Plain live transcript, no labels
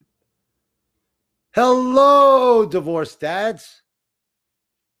Hello, divorce dads.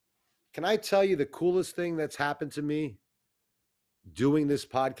 Can I tell you the coolest thing that's happened to me doing this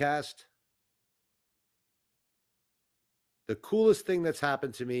podcast? The coolest thing that's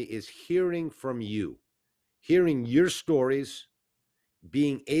happened to me is hearing from you, hearing your stories,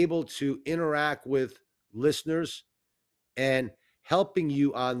 being able to interact with listeners, and helping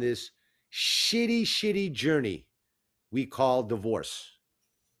you on this shitty journey we call divorce.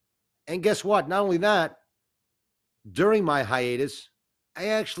 And guess what? Not only that, during my hiatus, I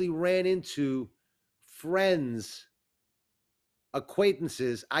actually ran into friends,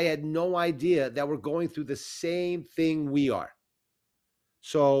 acquaintances I had no idea that were going through the same thing we are.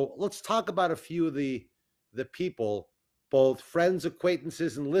 So let's talk about a few of the people, both friends,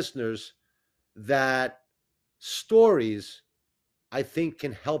 acquaintances, and listeners, that stories I think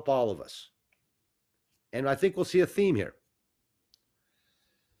can help all of us. And I think we'll see a theme here.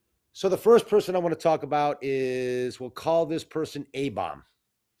 So the first person I want to talk about is, we'll call this person A-Bomb.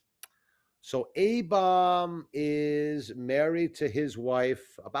 So A-Bomb is married to his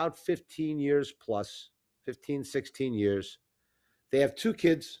wife about 15 years plus, 15, 16 years. They have two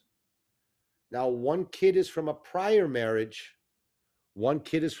kids. Now, one kid is from a prior marriage, one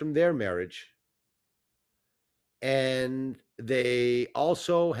kid is from their marriage. And they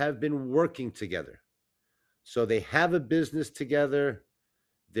also have been working together. So they have a business together.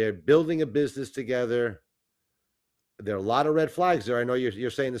 They're building a business together. There are a lot of red flags there. I know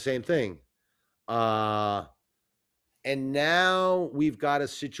you're saying the same thing. And now we've got a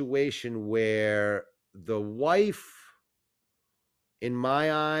situation where the wife, in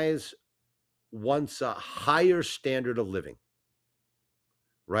my eyes, wants a higher standard of living,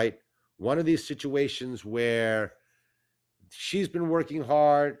 right? One of these situations where she's been working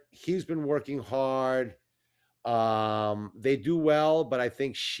hard, he's been working hard. They do well, but I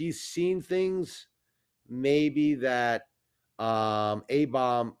think she's seen things maybe that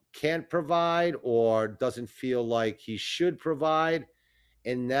A-Bomb can't provide or doesn't feel like he should provide.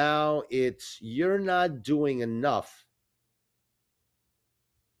 And now it's, you're not doing enough.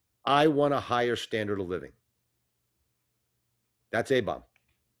 I want a higher standard of living. That's A-Bomb.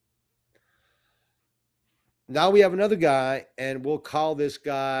 Now we have another guy, and we'll call this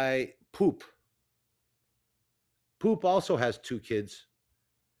guy Poop. Poop also has two kids.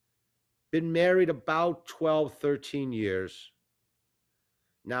 Been married about 12, 13 years.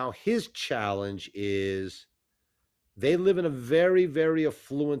 Now his challenge is they live in a very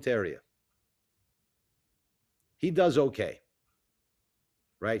affluent area. He does okay,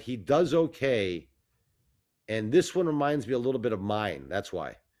 right? He does okay. And this one reminds me a little bit of mine. That's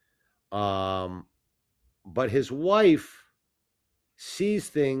why. But his wife sees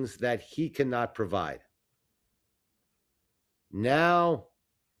things that he cannot provide. Now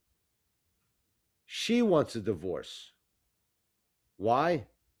she wants a divorce. Why?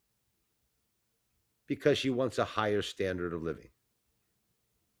 Because she wants a higher standard of living.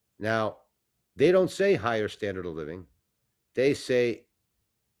 Now, they don't say higher standard of living. They say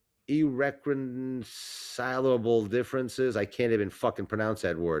irreconcilable differences. I can't even fucking pronounce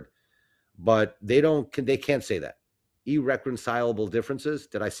that word. But they can't say that. Irreconcilable differences.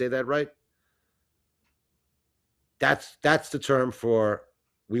 Did I say that right? That's the term for,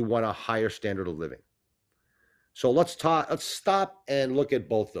 we want a higher standard of living. So let's stop and look at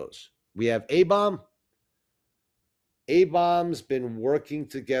both those. We have A-Bomb. A-Bomb's been working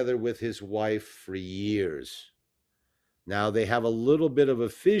together with his wife for years. Now they have a little bit of a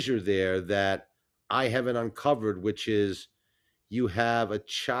fissure there that I haven't uncovered, which is, you have a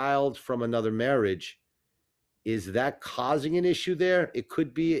child from another marriage. Is that causing an issue there? It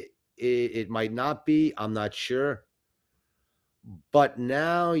could be, it might not be, I'm not sure. But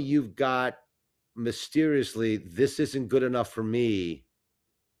now you've got, mysteriously, this isn't good enough for me.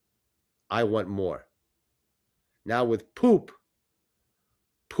 I want more. Now with Poop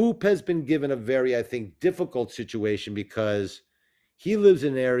has been given a very, I think, difficult situation because he lives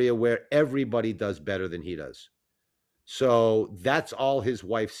in an area where everybody does better than he does. So that's all his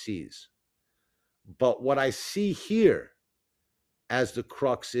wife sees. But what I see here as the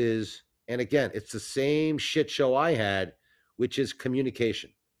crux is, and again, it's the same shit show I had, which is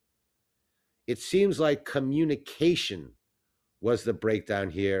communication. It seems like communication was the breakdown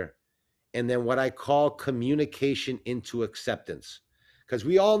here. And then what I call communication into acceptance. Because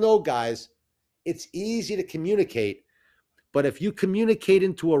we all know, guys, it's easy to communicate, but if you communicate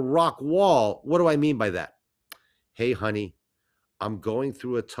into a rock wall, what do I mean by that? Hey, honey, I'm going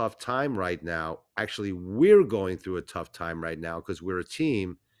through a tough time right now. Actually, we're going through a tough time right now because we're a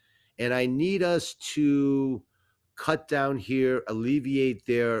team. And I need us to cut down here, alleviate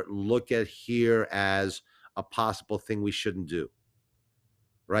there, look at here as a possible thing we shouldn't do.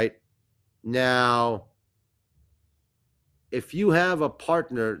 Right? Now, if you have a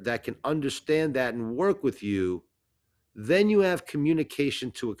partner that can understand that and work with you, then you have communication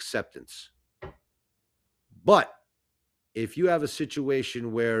to acceptance. But if you have a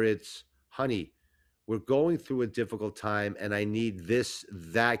situation where it's, honey, we're going through a difficult time and I need this,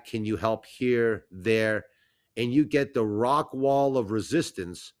 that, can you help here, there? And you get the rock wall of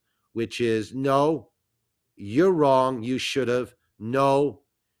resistance, which is, no, you're wrong, you should have. No,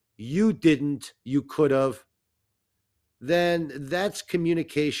 you didn't, you could have. Then that's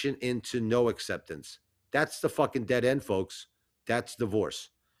communication into no acceptance. That's the fucking dead end, folks. That's divorce.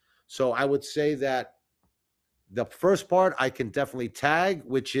 So I would say that the first part I can definitely tag,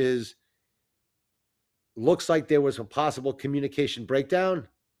 which is, looks like there was a possible communication breakdown.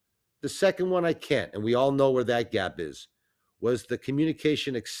 The second one I can't, and we all know where that gap is. Was the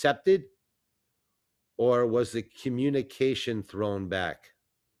communication accepted or was the communication thrown back?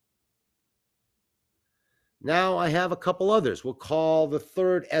 Now I have a couple others. We'll call the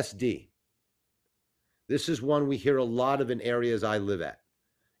third SD. This is one we hear a lot of in areas I live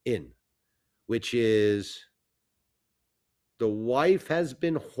in, which is the wife has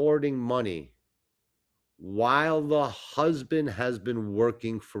been hoarding money while the husband has been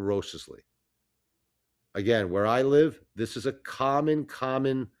working ferociously. Again, where I live, this is a common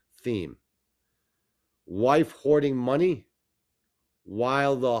theme. Wife hoarding money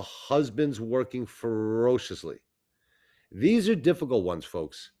while the husband's working ferociously. These are difficult ones,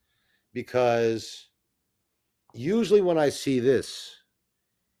 folks, because usually when I see this,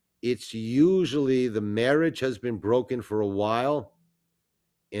 it's usually the marriage has been broken for a while,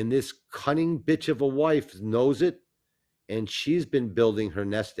 and this cunning bitch of a wife knows it, and she's been building her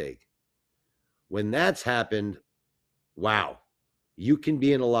nest egg. When that's happened, wow, you can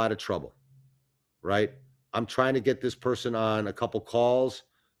be in a lot of trouble, right? I'm trying to get this person on a couple calls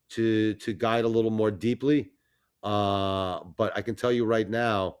to guide a little more deeply. But I can tell you right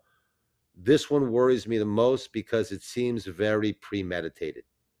now, this one worries me the most because it seems very premeditated,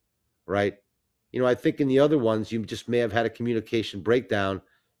 right? I think in the other ones, you just may have had a communication breakdown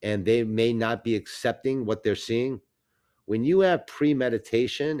and they may not be accepting what they're seeing. When you have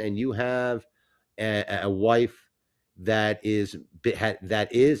premeditation and you have a wife that is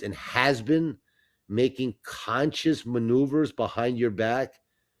and has been making conscious maneuvers behind your back,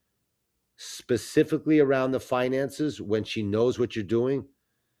 specifically around the finances, when she knows what you're doing,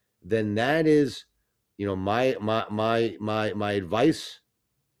 then that is, my advice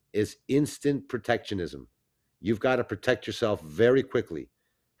is instant protectionism. You've got to protect yourself very quickly.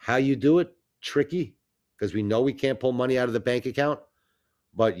 How you do it, tricky, because we know we can't pull money out of the bank account,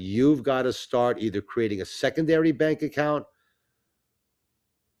 but you've got to start either creating a secondary bank account,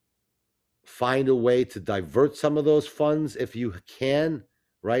 find a way to divert some of those funds if you can,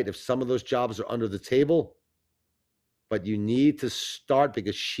 right? If some of those jobs are under the table, but you need to start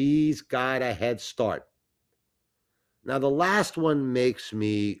because she's got a head start. Now, the last one makes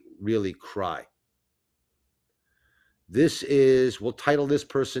me really cry. This is, we'll title this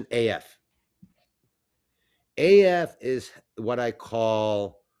person AF. AF is what I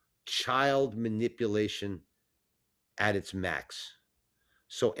call child manipulation at its max.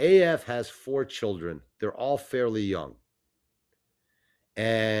 So AF has 4 children. They're all fairly young.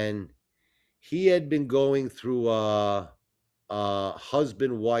 And he had been going through a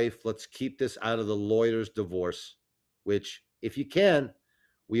husband, wife, let's keep this out of the lawyer's divorce, which, if you can,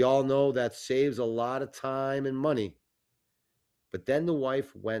 we all know that saves a lot of time and money. But then the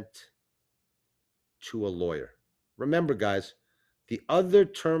wife went to a lawyer. Remember, guys, the other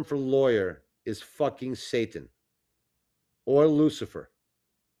term for lawyer is fucking Satan or Lucifer.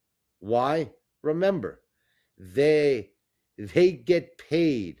 Why? Remember, they get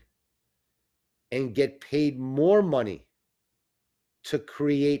paid and get paid more money to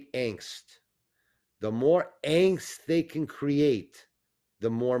create angst. The more angst they can create, the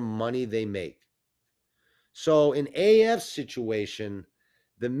more money they make. So in AF's situation,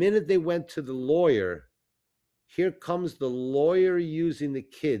 the minute they went to the lawyer, here comes the lawyer using the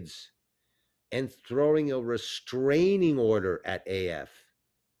kids and throwing a restraining order at AF.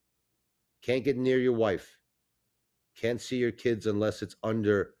 Can't get near your wife. Can't see your kids unless it's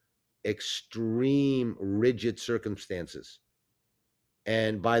under extreme rigid circumstances.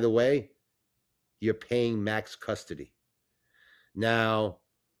 And by the way, you're paying max custody. Now,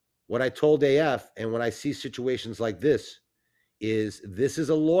 what I told AF, and when I see situations like this is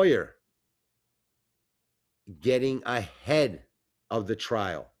a lawyer getting ahead of the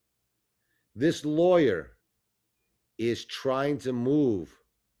trial. This lawyer is trying to move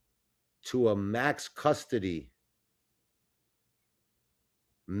to a max custody,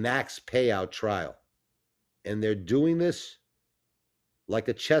 max payout trial. And they're doing this like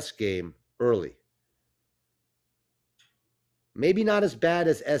a chess game early. Maybe not as bad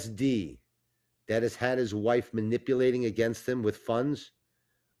as SD, that has had his wife manipulating against him with funds,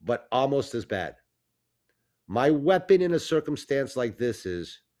 but almost as bad. My weapon in a circumstance like this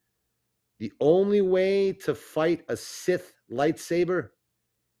is the only way to fight a Sith lightsaber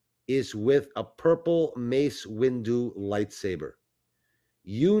is with a purple Mace Windu lightsaber.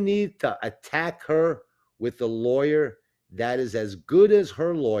 You need to attack her with a lawyer that is as good as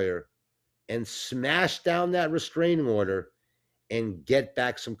her lawyer and smash down that restraining order and get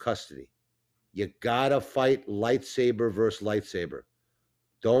back some custody. You gotta fight lightsaber versus lightsaber.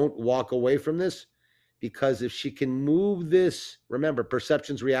 Don't walk away from this, because if she can move this, remember,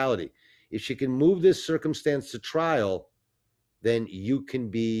 perception's reality. If she can move this circumstance to trial, then you can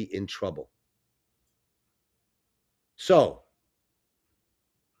be in trouble. So,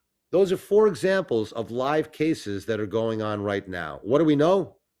 those are 4 examples of live cases that are going on right now. What do we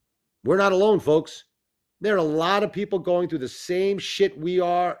know? We're not alone, folks. There are a lot of people going through the same shit we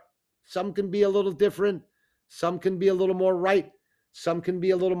are. Some can be a little different. Some can be a little more right. Some can be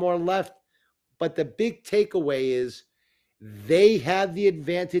a little more left. But the big takeaway is they have the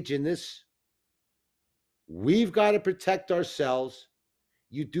advantage in this. We've got to protect ourselves.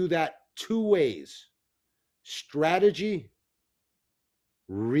 You do that 2 ways: strategy,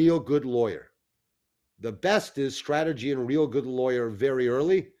 real good lawyer. The best is strategy and real good lawyer very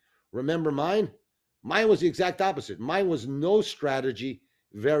early. Remember mine? Mine was the exact opposite. Mine was no strategy,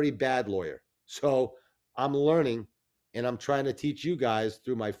 very bad lawyer. So I'm learning and I'm trying to teach you guys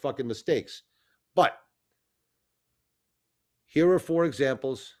through my fucking mistakes. But here are 4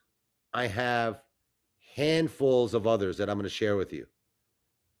 examples. I have handfuls of others that I'm going to share with you.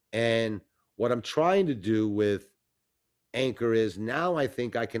 And what I'm trying to do with Anchor is now I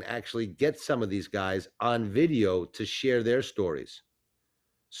think I can actually get some of these guys on video to share their stories.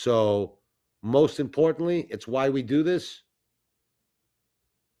 So most importantly, it's why we do this.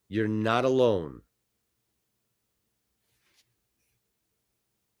 You're not alone.